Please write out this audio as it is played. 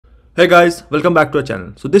Hey guys, welcome back to our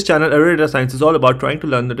channel. So this channel, Everyday Data Science, is all about trying to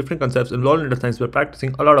learn the different concepts involved in data science by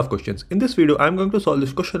practicing a lot of questions. In this video, I'm going to solve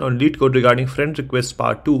this question on LeetCode regarding friend request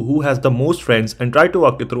part 2, who has the most friends, and try to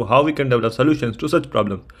walk you through how we can develop solutions to such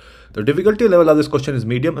problems. The difficulty level of this question is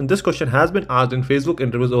medium, and this question has been asked in Facebook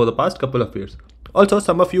interviews over the past couple of years. Also,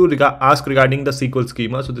 some of you ask regarding the SQL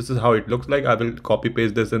schema, so this is how it looks like. I will copy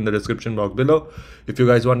paste this in the description box below if you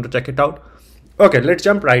guys want to check it out. Okay, let's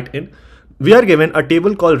jump right in. We are given a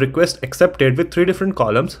table called RequestAccepted with 3 different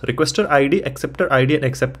columns: requester ID, acceptor ID, and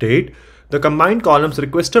accept date. The combined columns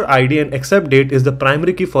requester ID and accept date is the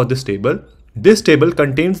primary key for this table. This table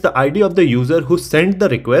contains the ID of the user who sent the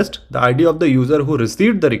request, the ID of the user who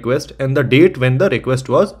received the request, and the date when the request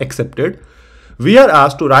was accepted. We are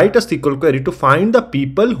asked to write a SQL query to find the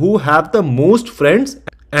people who have the most friends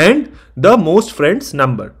and the most friends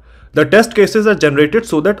number. The test cases are generated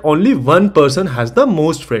so that only one person has the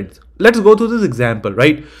most friends. Let's go through this example,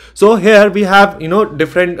 right? So here we have,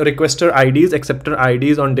 different requester IDs, acceptor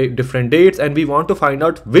IDs on different dates, and we want to find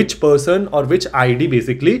out which person or which ID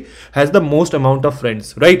basically has the most amount of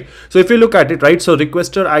friends, right? So if you look at it, right, so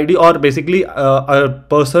requester ID, or basically a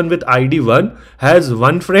person with ID 1 has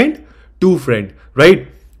 1 friend, 2 friend, right?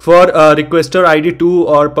 For requester ID 2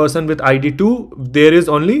 or person with ID 2, there is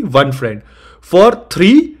only 1 friend. For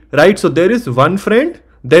 3, right, so there is 1 friend,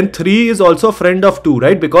 then 3 is also a friend of 2,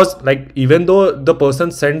 right? Because like even though the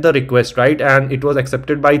person sent the request, right, and it was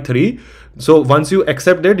accepted by 3, so once you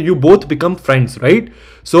accept it, you both become friends, right?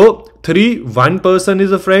 So 3, 1 person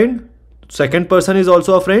is a friend, second person is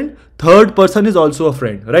also a friend, third person is also a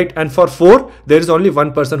friend, right? And for 4, there is only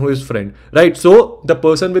 1 person who is friend, right? So the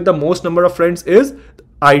person with the most number of friends is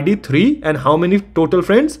ID 3, and how many total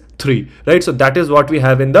friends? 3, right? So that is what we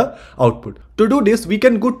have in the output. To do this, we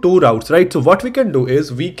can go 2 routes, right? So what we can do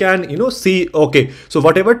is we can, see, okay, so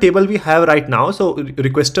whatever table we have right now, so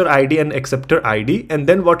requester ID and acceptor ID, and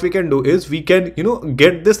then what we can do is we can,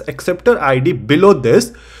 get this acceptor ID below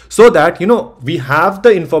this, so that, we have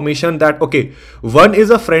the information that, okay, 1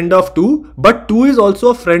 is a friend of 2, but 2 is also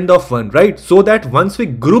a friend of 1, right? So that once we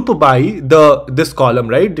group by this column,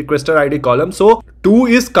 right, requester ID column, so 2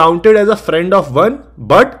 is counted as a friend of 1,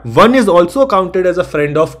 but 1 is also counted as a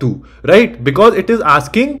friend of 2, right? Because it is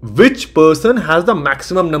asking which person has the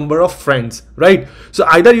maximum number of friends, right? So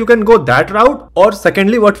either you can go that route, or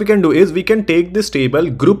secondly, what we can do is we can take this table,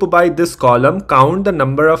 group by this column, count the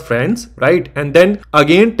number of friends, right? And then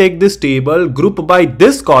again take this table, group by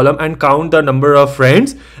this column and count the number of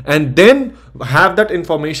friends, and then have that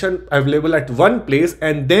information available at one place,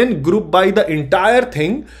 and then group by the entire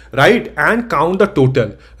thing, right, and count the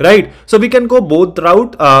total, right? So we can go both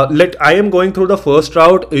route. I am going through the first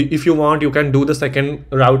route. If you want, you can do the second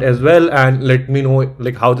route as well, and let me know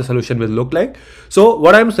like how the solution will look like. So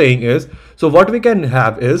what I'm saying is, so what we can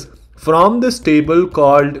have is, from this table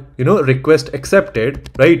called request accepted,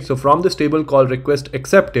 right? So from this table called request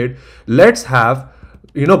accepted, let's have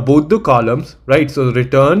both the columns, right? So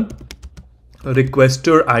return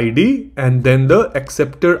requester ID and then the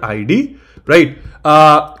acceptor ID, right?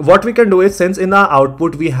 What we can do is, since in our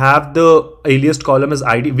output we have the aliased column as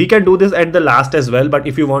ID, we can do this at the last as well, but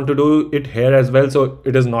if you want to do it here as well, so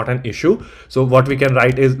it is not an issue. So what we can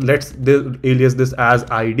write is, let's alias this as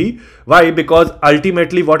ID. Why? Because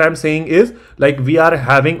ultimately what I'm saying is, like, we are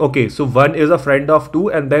having, okay, so 1 is a friend of 2,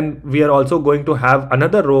 and then we are also going to have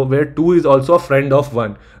another row where 2 is also a friend of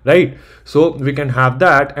 1, right? So we can have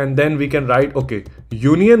that, and then we can write, okay,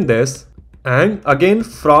 union this, and again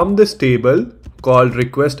from this table called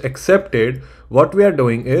request accepted, what we are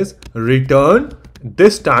doing is return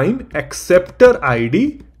this time acceptor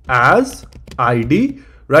ID as ID,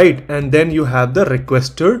 right? And then you have the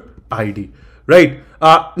requester ID, right?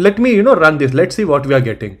 Let me run this. Let's see what we are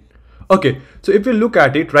getting. Okay, so if you look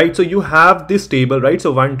at it, right, so you have this table, right?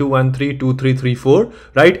 So 1 2 1 3 2 3 3 4,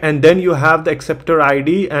 right? And then you have the acceptor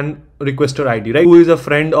ID and requester ID, right? 2 is a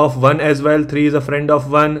friend of 1 as well, 3 is a friend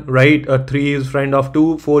of 1, right? 3 is friend of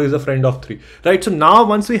 2, 4 is a friend of 3, right? So now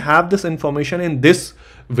once we have this information in this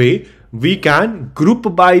way, we can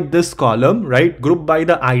group by this column, right? Group by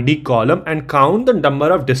the ID column and count the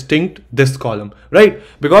number of distinct this column, right?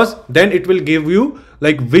 Because then it will give you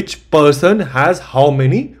like which person has how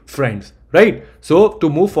many friends, right? So to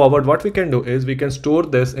move forward, what we can do is we can store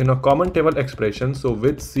this in a common table expression. So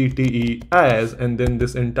with CTE as, and then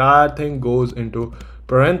this entire thing goes into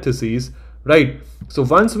parentheses, right? So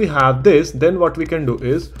once we have this, then what we can do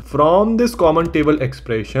is, from this common table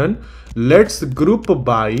expression, let's group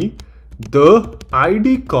by the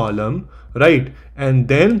ID column, right? And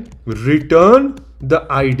then return the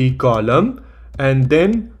ID column, and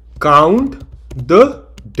then count the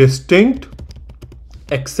distinct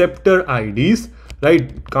acceptor IDs,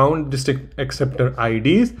 right? Count district acceptor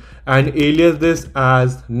IDs and alias this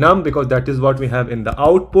as num, because that is what we have in the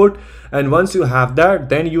output. And once you have that,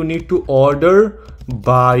 then you need to order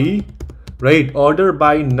by, right, order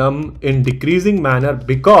by num in decreasing manner,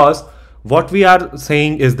 because what we are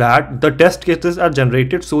saying is that the test cases are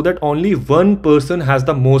generated so that only one person has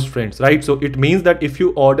the most friends, right? So it means that if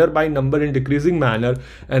you order by number in decreasing manner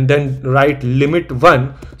and then write limit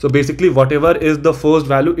 1, so basically whatever is the first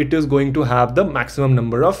value, it is going to have the maximum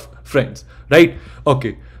number of friends, right?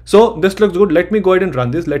 Okay, so this looks good. Let me go ahead and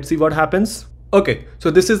run this. Let's see what happens. Okay,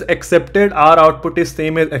 so this is accepted. Our output is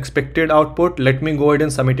same as expected output. Let me go ahead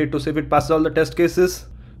and submit it to see if it passes all the test cases.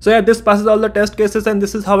 So yeah, this passes all the test cases, and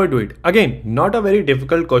this is how I do it. Again, not a very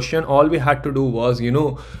difficult question. All we had to do was,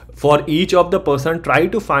 for each of the person, try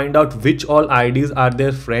to find out which all IDs are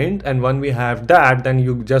their friend. And when we have that, then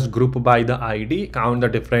you just group by the ID, count the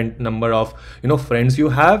different number of, friends you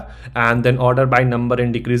have, and then order by number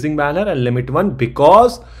in decreasing manner and limit 1,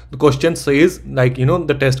 because the question says like,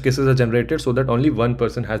 the test cases are generated so that only one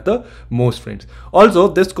person has the most friends. Also,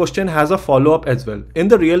 this question has a follow-up as well. In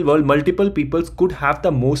the real world, multiple people could have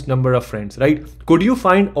the most number of friends, right? Could you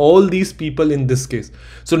find all these people in this case?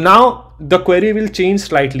 So now the query will change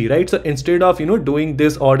slightly, right? So instead of doing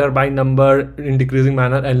this order by number in decreasing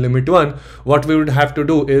manner and limit 1, what we would have to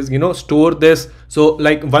do is store this. So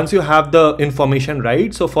like once you have the information,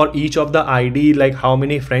 right, so for each of the ID, like how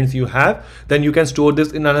many friends you have, then you can store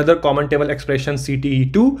this in another common table expression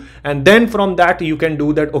CTE2, and then from that you can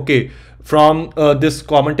do that. Okay, from this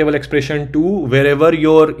common table expression to wherever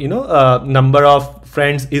your number of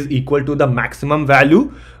friends is equal to the maximum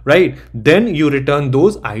value, right, then you return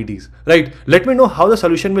those IDs, right? Let me know how the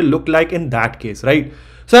solution will look like in that case, right?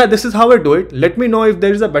 So yeah, this is how I do it. Let me know if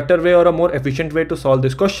there is a better way or a more efficient way to solve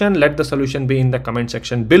this question. Let the solution be in the comment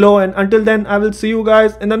section below, and until then I will see you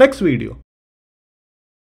guys in the next video.